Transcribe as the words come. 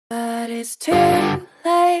it's too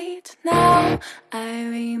late now. I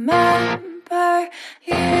remember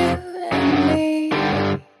you and me,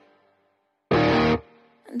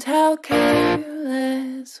 and how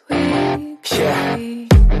careless we could be.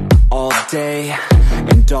 All day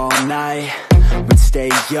and all night, we'd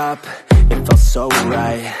stay up, it felt so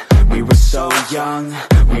right. We were so young,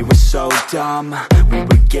 we were so dumb. We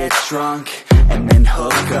would get drunk and then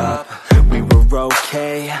hook up. We were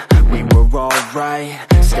okay, we were alright,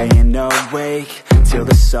 staying awake till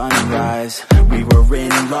the sunrise. We were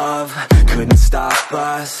in love, couldn't stop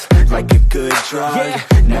us, like a good drug,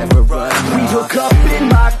 never enough. We'd hook up in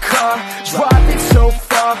my car, driving so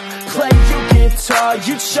far, play your guitar,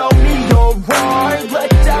 you'd show me your art.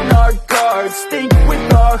 Let down our guards, think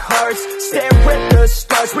with our hearts, stare at the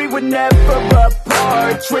stars. We were never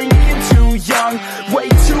apart, drinking too young, way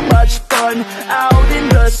too much fun, out in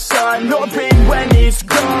the sun, no pain when it's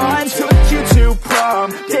gone. Took you to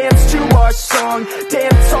prom, dance to our song,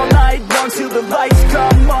 dance all night long till the lights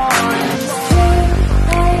come on.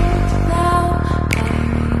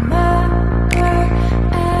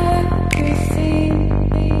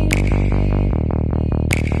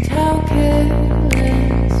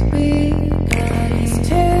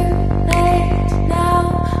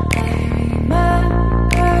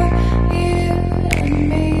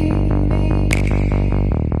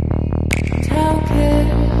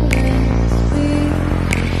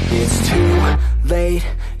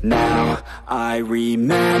 Now I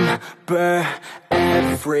remember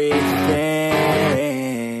everything,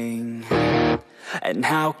 and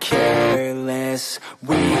how careless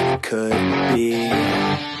we could be,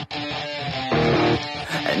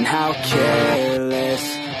 and how careless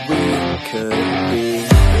we could be,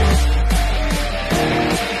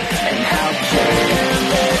 and how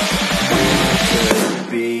careless we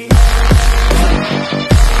could be.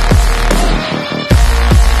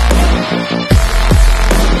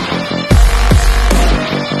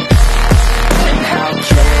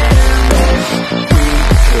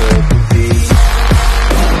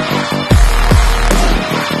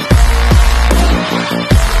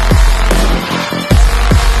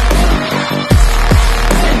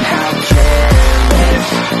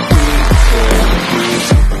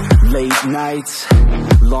 Nights,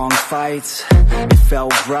 long fights, it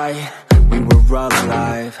felt right, we were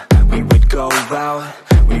alive. We would go out,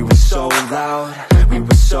 we were so loud, we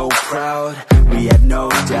were so proud, we had no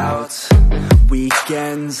doubts.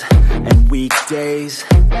 Weekends and weekdays,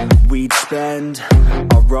 we'd spend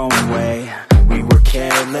our own way. We were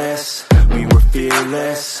careless, we were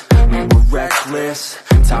fearless, we were reckless,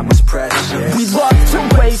 time was precious. We loved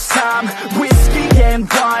to waste time, whiskey and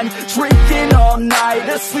wine, drinking all night,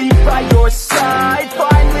 asleep by your side.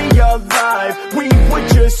 Finally alive, we would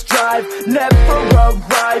just drive, never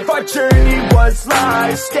arrive. Our journey was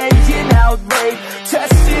live, staying out late,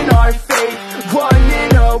 testing our fate,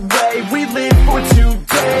 running away. We live for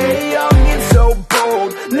today, young and so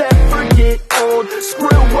bold, never get old.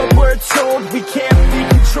 Screw what we're told, we can't be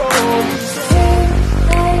controlled.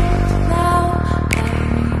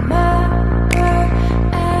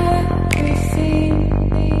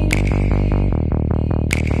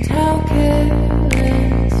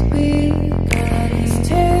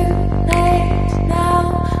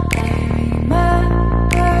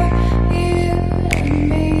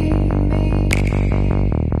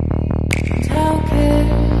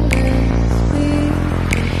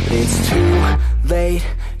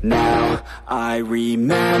 Now I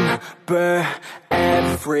remember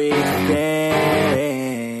everything,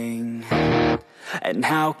 and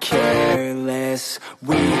how careless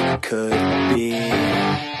we could be,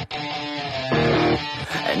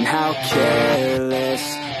 and how careless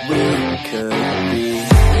we could be,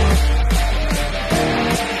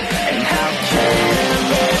 and how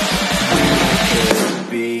careless we could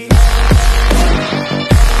be.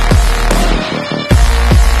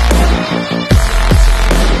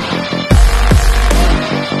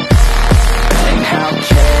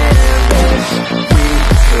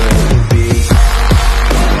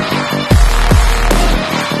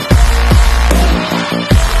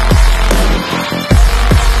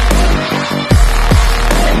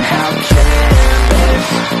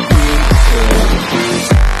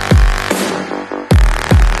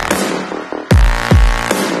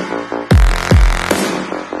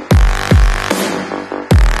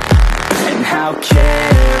 How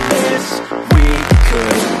careless we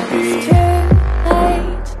could be. It's too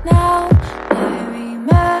late now, I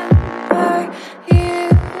remember you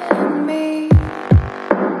and me,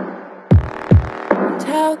 and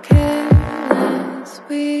how careless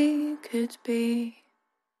we could be.